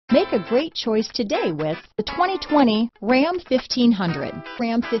Make a great choice today with the 2020 Ram 1500.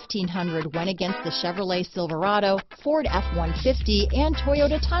 Ram 1500 went against the Chevrolet Silverado, Ford F-150, and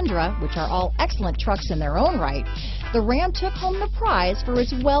Toyota Tundra, which are all excellent trucks in their own right. The Ram took home the prize for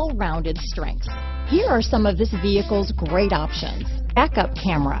its well-rounded strengths. Here are some of this vehicle's great options: backup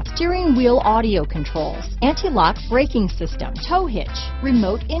camera, steering wheel audio controls, anti-lock braking system, tow hitch,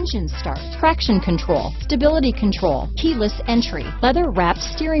 remote engine start, traction control, stability control, keyless entry, leather-wrapped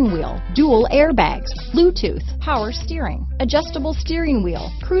steering wheel, dual airbags, Bluetooth, power steering, adjustable steering wheel,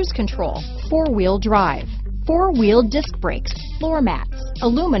 cruise control, four-wheel drive, four-wheel disc brakes, floor mats,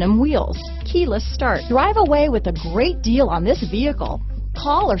 aluminum wheels, keyless start. Drive away with a great deal on this vehicle.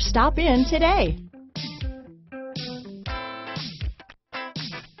 Call or stop in today.